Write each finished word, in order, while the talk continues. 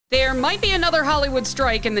There might be another Hollywood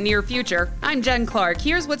strike in the near future. I'm Jen Clark.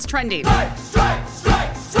 Here's what's trending. Strike!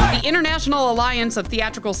 The International Alliance of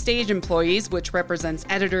Theatrical Stage Employees, which represents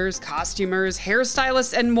editors, costumers,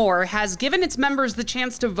 hairstylists, and more, has given its members the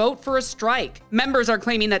chance to vote for a strike. Members are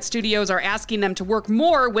claiming that studios are asking them to work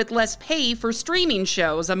more with less pay for streaming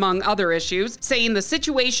shows, among other issues, saying the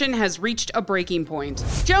situation has reached a breaking point.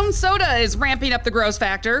 Jones Soda is ramping up the gross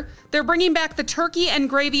factor. They're bringing back the turkey and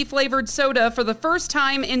gravy flavored soda for the first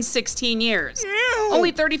time in 16 years. Ew.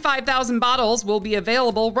 Only 35,000 bottles will be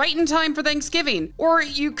available right in time for Thanksgiving. Or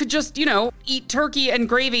you could just, eat turkey and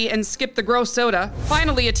gravy and skip the gross soda.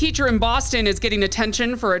 Finally, a teacher in Boston is getting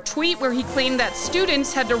attention for a tweet where he claimed that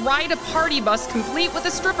students had to ride a party bus complete with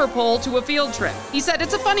a stripper pole to a field trip. He said,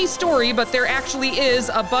 "It's a funny story, but there actually is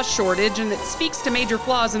a bus shortage, and it speaks to major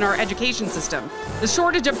flaws in our education system. The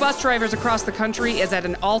shortage of bus drivers across the country is at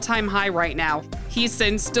an all-time high right now." He's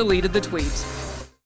since deleted the tweet.